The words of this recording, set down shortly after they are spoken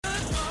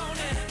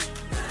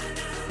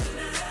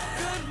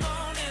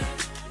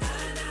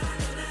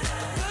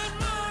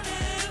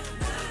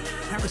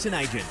Harrison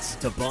Agents.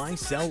 To buy,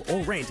 sell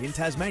or rent in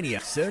Tasmania,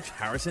 search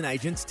Harrison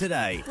Agents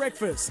today.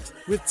 Breakfast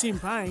with Tim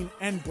Paine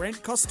and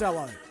Brent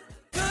Costello.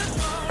 In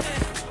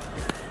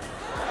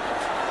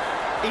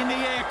the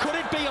air, could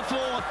it be a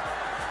fourth?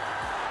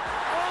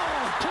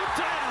 Oh, put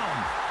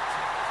down!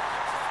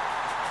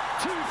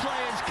 Two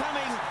players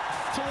coming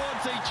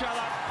towards each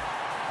other.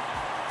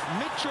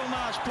 Mitchell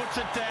Marsh puts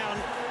it down.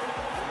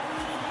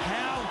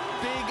 How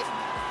big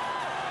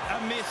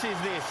a miss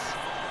is this?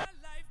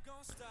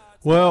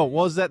 Well,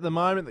 was that the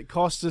moment that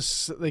cost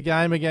us the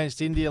game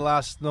against India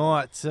last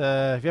night?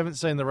 If you haven't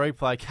seen the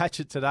replay, catch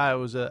it today. It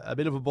was a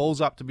bit of a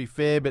balls up, to be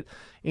fair, but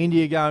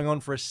India going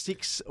on for a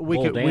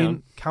 6-wicket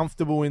win,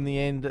 comfortable in the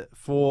end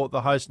for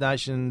the host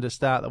nation to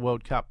start the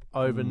World Cup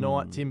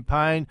overnight. Tim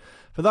Paine,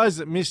 for those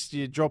that missed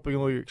you dropping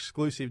all your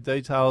exclusive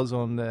details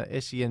on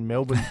SEN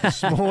Melbourne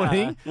this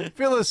morning,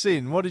 fill us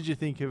in. What did you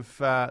think of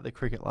the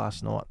cricket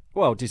last night?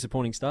 Well,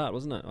 disappointing start,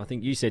 wasn't it? I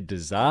think you said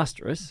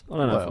disastrous. I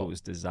don't know if it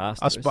was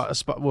disastrous.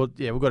 Well,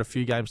 yeah, we've got a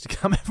few games to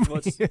come.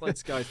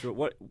 Let's go through it.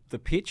 What the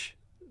pitch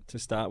to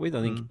start with?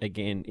 I think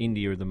again,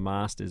 India are the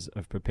masters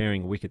of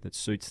preparing a wicket that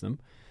suits them,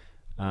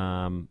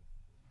 and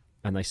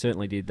they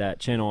certainly did that.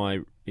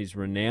 Chennai is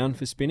renowned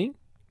for spinning,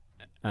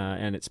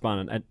 and it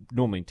spun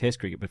normally in Test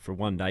cricket, but for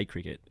one-day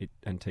cricket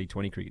and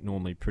T20 cricket,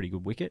 normally pretty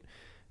good wicket.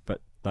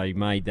 But they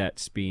made that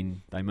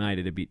spin. They made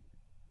it a bit.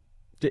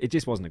 It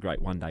just wasn't a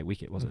great one-day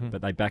wicket, was it?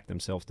 But they backed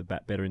themselves to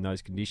bat better in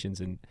those conditions.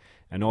 And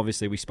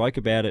obviously we spoke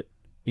about it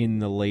in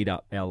the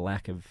lead-up, our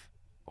lack of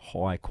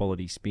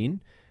high-quality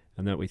spin,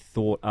 and that we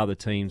thought other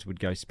teams would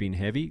go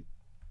spin-heavy.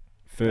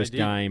 First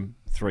game,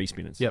 3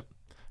 spinners. Yep.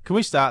 Can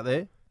we start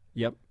there?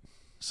 Yep.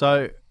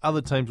 So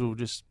other teams will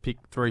just pick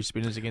 3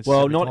 spinners against.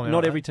 Well,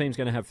 not every team's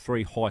going to have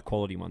 3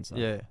 high-quality ones, though.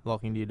 Yeah, like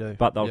India do.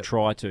 But they'll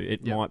try to.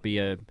 It might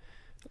be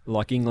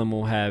like England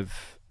will have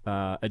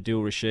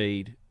Adil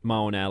Rashid,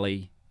 Moeen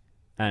Ali,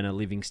 and a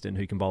Livingston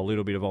who can bowl a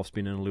little bit of off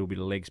spin and a little bit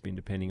of leg spin,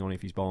 depending on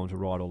if he's bowling to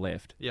right or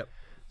left. Yep.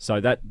 So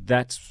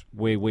that's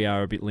where we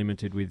are a bit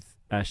limited with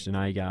Ashton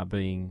Agar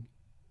being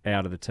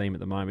out of the team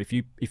at the moment.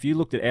 If you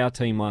looked at our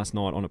team last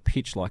night on a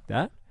pitch like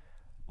that,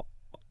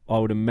 I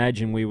would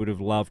imagine we would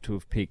have loved to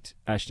have picked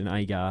Ashton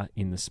Agar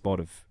in the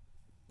spot of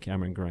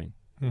Cameron Green,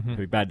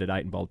 who batted at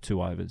 8 and bowled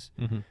 2 overs.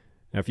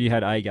 Now, if you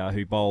had Agar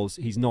who bowls,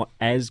 he's not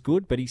as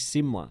good, but he's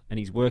similar, and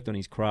he's worked on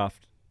his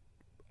craft.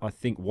 I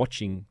think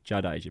watching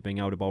Jadeja being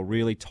able to bowl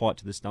really tight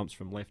to the stumps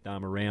from left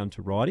arm around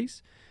to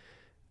righties.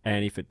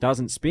 And if it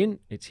doesn't spin,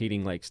 it's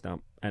hitting leg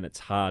stump, and it's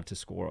hard to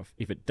score off.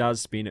 If it does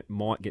spin, it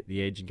might get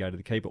the edge and go to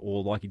the keeper,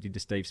 or like he did to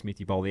Steve Smith,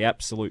 he bowled the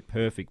absolute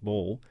perfect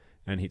ball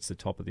and hits the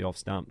top of the off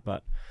stump.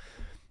 But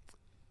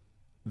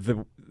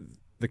the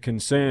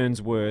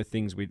concerns were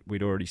things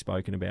we'd already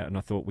spoken about, and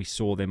I thought we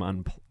saw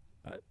them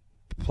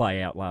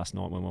play out last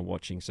night when we were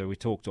watching. So we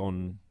talked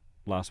on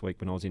last week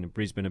when I was in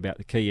Brisbane about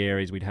the key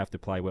areas we'd have to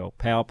play well.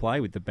 Power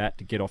play with the bat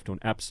to get off to an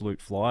absolute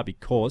flyer,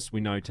 because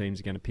we know teams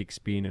are going to pick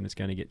spin and it's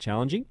going to get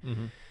challenging.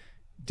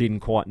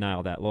 Didn't quite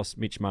nail that. Lost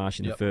Mitch Marsh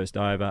in the first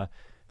over.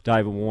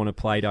 David Warner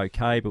played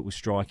okay, but was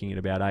striking at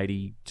about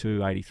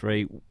 82,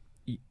 83.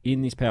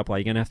 In this power play,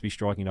 you're going to have to be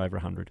striking at over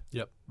 100,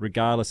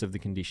 regardless of the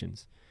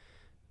conditions.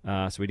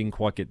 So we didn't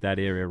quite get that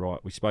area right.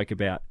 We spoke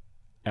about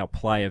our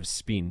play of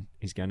spin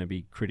is going to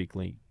be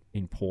critically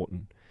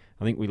important.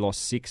 I think we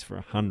lost 6 for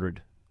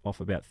 100 off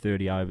about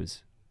 30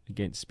 overs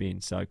against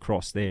spin, so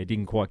cross there,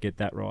 didn't quite get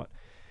that right.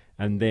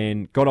 And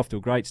then got off to a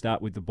great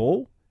start with the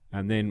ball,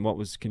 and then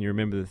can you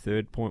remember the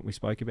third point we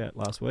spoke about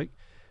last week?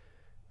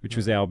 Which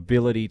was our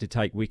ability to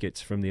take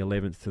wickets from the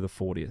 11th to the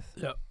 40th.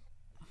 Yep.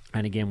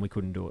 And again, we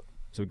couldn't do it.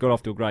 So we got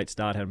off to a great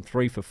start, had them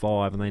 3 for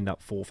 5, and they ended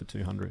up 4 for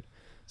 200.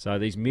 So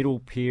these middle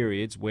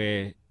periods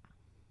where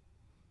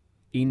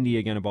India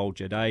are going to bowl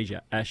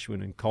Jadeja,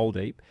 Ashwin and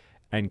Kuldeep,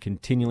 and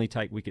continually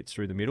take wickets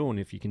through the middle. And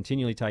if you're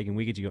continually taking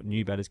wickets, you've got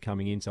new batters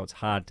coming in, so it's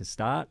hard to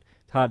start.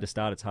 It's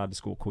hard to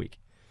score quick.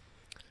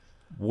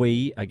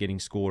 We are getting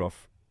scored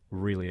off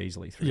really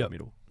easily through the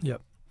middle.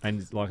 Yep.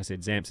 And like I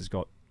said, Zamps has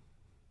got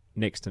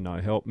next to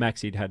no help.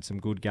 Maxid had some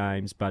good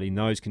games, but in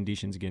those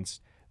conditions against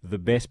the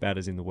best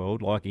batters in the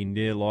world, like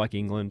India, like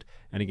England,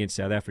 and against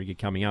South Africa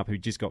coming up, who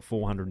just got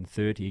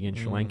 430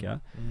 against Sri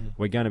Lanka,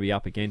 we're going to be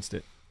up against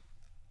it.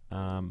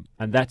 And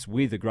that's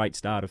with a great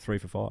start of 3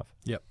 for 5.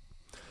 Yep.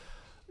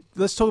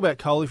 Let's talk about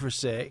Kohli for a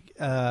sec.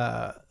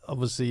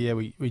 Obviously,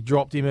 we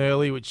dropped him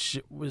early, which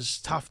was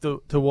tough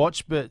to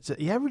watch, but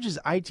he averages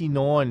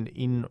 89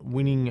 in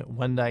winning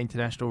one-day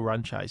international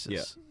run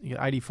chases. He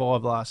got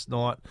 85 last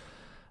night.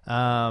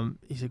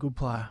 He's a good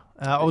player.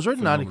 I was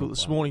reading an article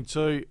this morning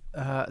too.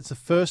 It's the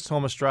first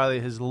time Australia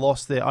has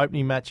lost their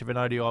opening match of an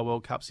ODI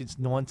World Cup since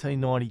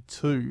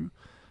 1992,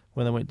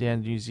 when they went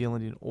down to New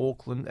Zealand in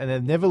Auckland, and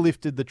they've never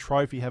lifted the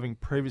trophy, having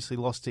previously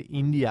lost to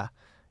India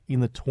in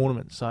the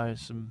tournament. So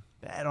some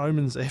bad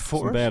omens there for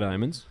us. Some bad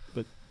omens,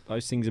 but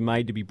those things are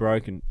made to be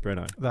broken,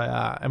 Breno. They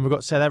are. And we've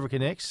got South Africa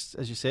next,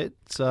 as you said.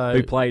 So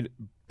who played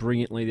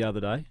brilliantly the other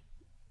day.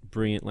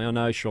 Brilliantly. I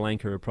know Sri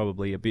Lanka are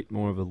probably a bit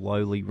more of a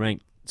lowly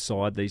ranked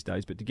side these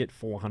days, but to get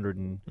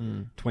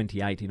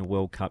 428 in a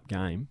World Cup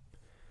game,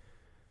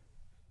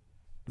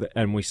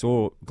 and we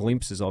saw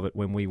glimpses of it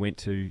when we went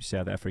to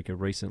South Africa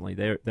recently.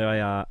 They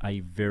are a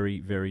very,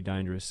 very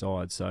dangerous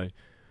side. So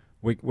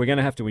we're going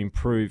to have to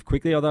improve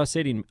quickly. Although I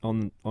said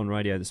on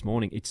radio this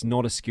morning, it's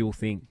not a skill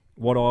thing.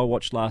 What I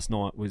watched last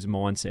night was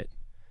mindset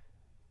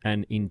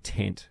and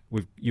intent.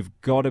 You've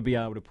got to be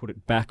able to put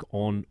it back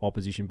on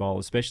opposition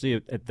bowlers, especially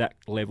at that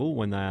level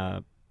when they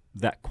are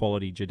that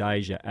quality.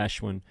 Jadeja,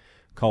 Ashwin,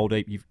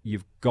 Kuldeep.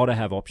 You've got to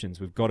have options.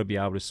 We've got to be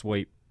able to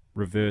sweep,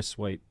 reverse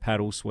sweep,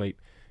 paddle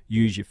sweep,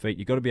 use your feet.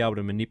 You've got to be able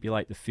to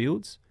manipulate the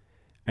fields,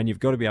 and you've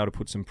got to be able to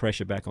put some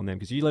pressure back on them.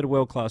 Because you let a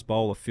world-class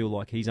bowler feel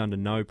like he's under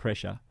no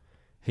pressure,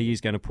 he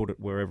is going to put it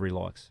wherever he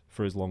likes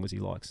for as long as he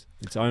likes.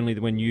 It's only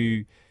when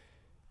you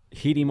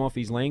hit him off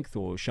his length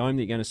or show him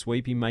that you're going to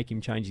sweep him, make him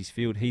change his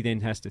field, he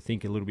then has to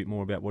think a little bit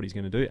more about what he's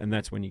going to do, and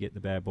that's when you get the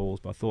bad balls.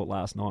 But I thought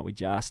last night we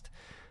just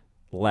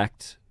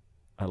lacked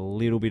a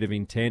little bit of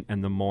intent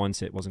and the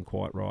mindset wasn't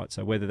quite right.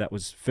 So whether that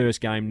was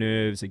first game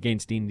nerves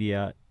against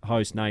India,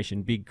 host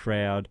nation, big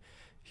crowd,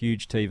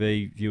 huge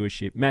TV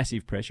viewership,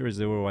 massive pressure, as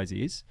there always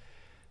is,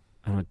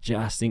 and I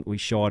just think we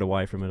shied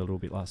away from it a little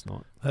bit last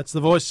night. That's the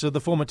voice of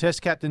the former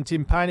Test captain,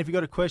 Tim Paine. If you've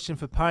got a question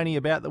for Paine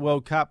about the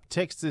World Cup,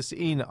 text us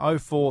in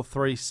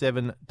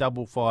 0437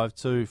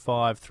 552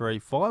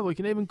 535. We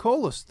can even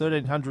call us,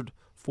 1300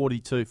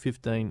 42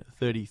 15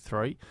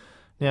 33.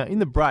 Now, in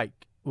the break,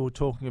 we were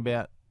talking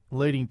about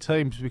leading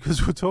teams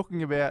because we're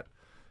talking about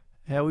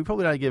how we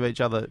probably don't give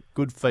each other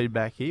good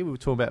feedback here. We were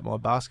talking about my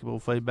basketball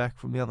feedback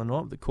from the other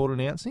night, the court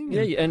announcing.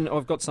 Yeah, and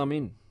I've got some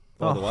in,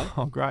 by the way.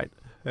 Oh, great.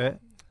 Yeah.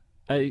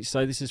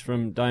 So this is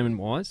from Damon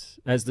Wise.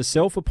 As the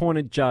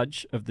self-appointed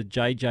judge of the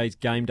JJ's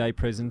game day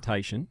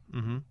presentation,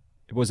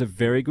 It was a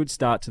very good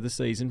start to the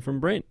season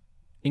from Brent,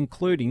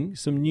 including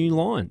some new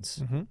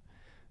lines.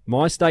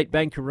 My State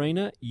Bank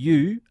Arena,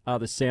 you are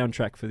the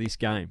soundtrack for this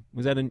game.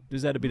 Was that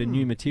a bit of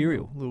new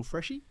material? A little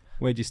freshy.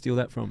 Where'd you steal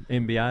that from?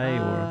 NBA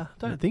or?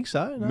 Don't think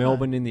so. No.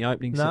 Melbourne in the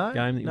opening game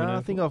that you went over?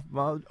 I think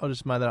I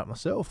just made that up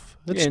myself.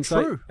 That's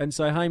true.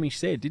 So Hamish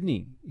said, didn't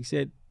he? He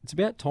said, it's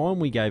about time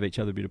we gave each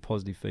other a bit of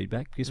positive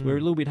feedback because we're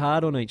a little bit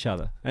hard on each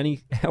other. And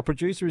our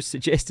producer has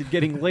suggested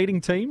getting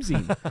leading teams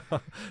in.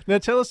 Now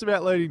tell us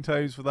about leading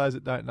teams for those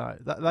that don't know.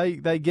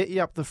 They get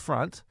you up the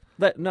front.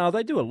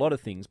 They do a lot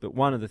of things, but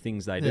one of the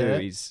things they do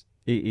is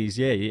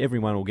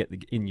everyone will get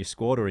in your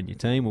squad or in your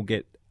team will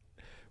get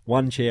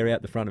one chair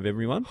out the front of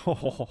everyone,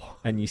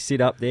 and you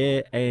sit up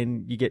there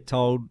and you get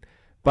told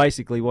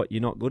basically what you're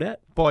not good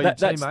at. By your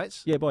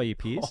teammates? Yeah, by your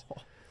peers.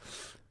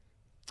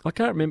 I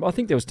can't remember. I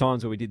think there was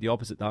times where we did the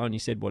opposite though, and you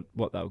said what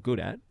they were good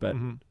at. But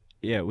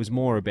yeah, it was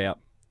more about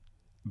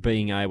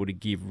being able to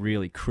give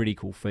really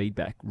critical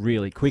feedback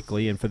really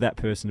quickly, and for that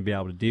person to be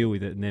able to deal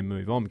with it and then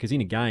move on. Because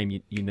in a game,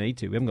 you need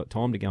to. We haven't got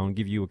time to go and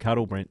give you a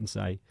cuddle, Brent, and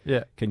say,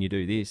 can you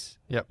do this?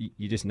 Yep.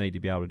 You just need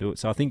to be able to do it.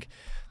 So I think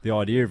the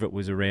idea of it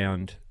was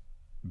around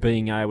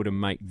being able to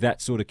make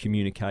that sort of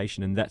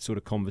communication and that sort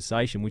of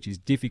conversation, which is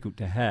difficult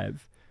to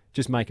have,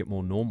 just make it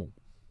more normal.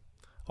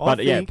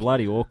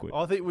 Bloody awkward.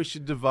 I think we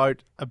should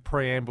devote a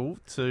preamble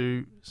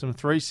to some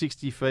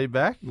 360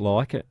 feedback.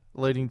 Like it.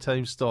 Leading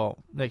team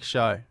style. Next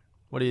show.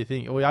 What do you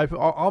think? Are we open?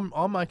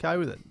 I'm okay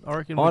with it. I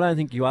reckon. I don't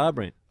think you are,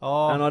 Brent.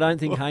 And I don't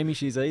think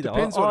Hamish is either.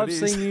 I've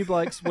seen you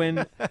blokes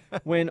when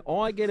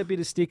I get a bit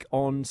of stick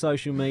on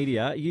social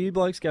media, you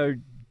blokes go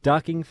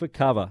ducking for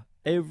cover.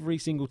 Every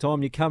single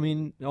time you come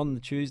in on the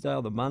Tuesday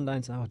or the Monday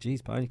and say, "Oh,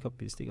 geez, Pony got a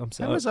bit of stick." I'm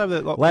sorry. How was over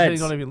there? Like,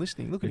 he's not even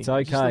listening. Look at him. It's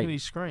okay. Just look at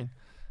his screen.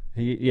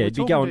 He'd be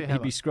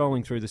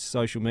scrolling through the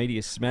social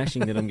media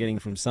smashing that I'm getting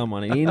from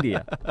someone in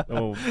India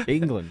or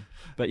England.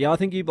 But yeah, I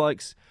think you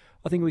blokes,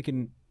 we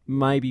can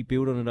maybe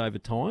build on it over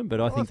time.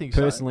 But I think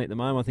personally at the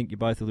moment, I think you're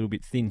both a little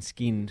bit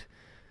thin-skinned.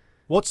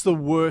 What's the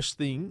worst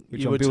thing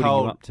you were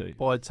told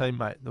by a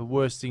teammate? The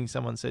worst thing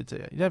someone said to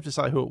you? You don't have to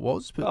say who it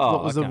was, but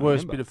what was the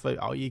worst bit of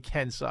feedback? Oh, you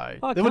can say.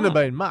 There wouldn't have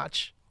been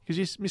much because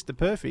you're Mr.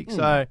 Perfect.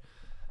 So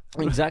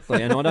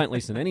exactly, and I don't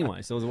listen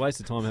anyway, so it was a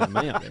waste of time having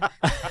me up there.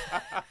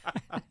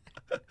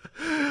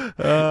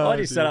 I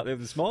just sat up there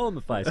with a smile on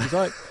my face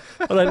because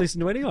I don't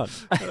listen to anyone.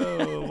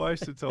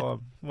 Waste of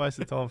time. Waste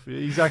of time for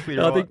you. Exactly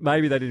right. I think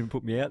maybe they didn't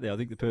put me out there. I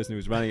think the person who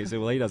was running it said,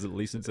 well, he doesn't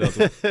listen, so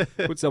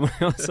I'll put someone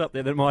else up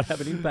there that might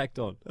have an impact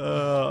on.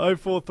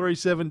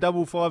 0437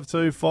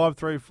 552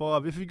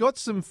 535. If you've got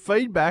some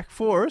feedback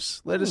for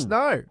us, let us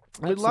know.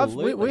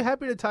 We're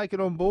happy to take it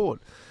on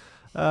board.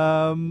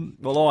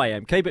 Well, I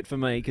am. Keep it for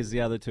me because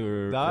the other two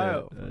are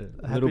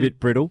a little bit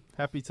brittle.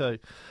 Happy to.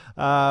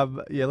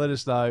 Let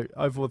us know.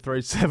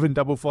 0437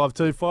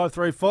 552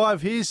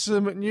 535. Here's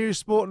some new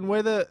sport and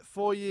weather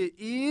for your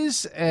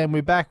ears, and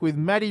we're back with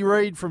Matty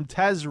Reid from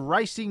Taz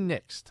Racing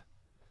next.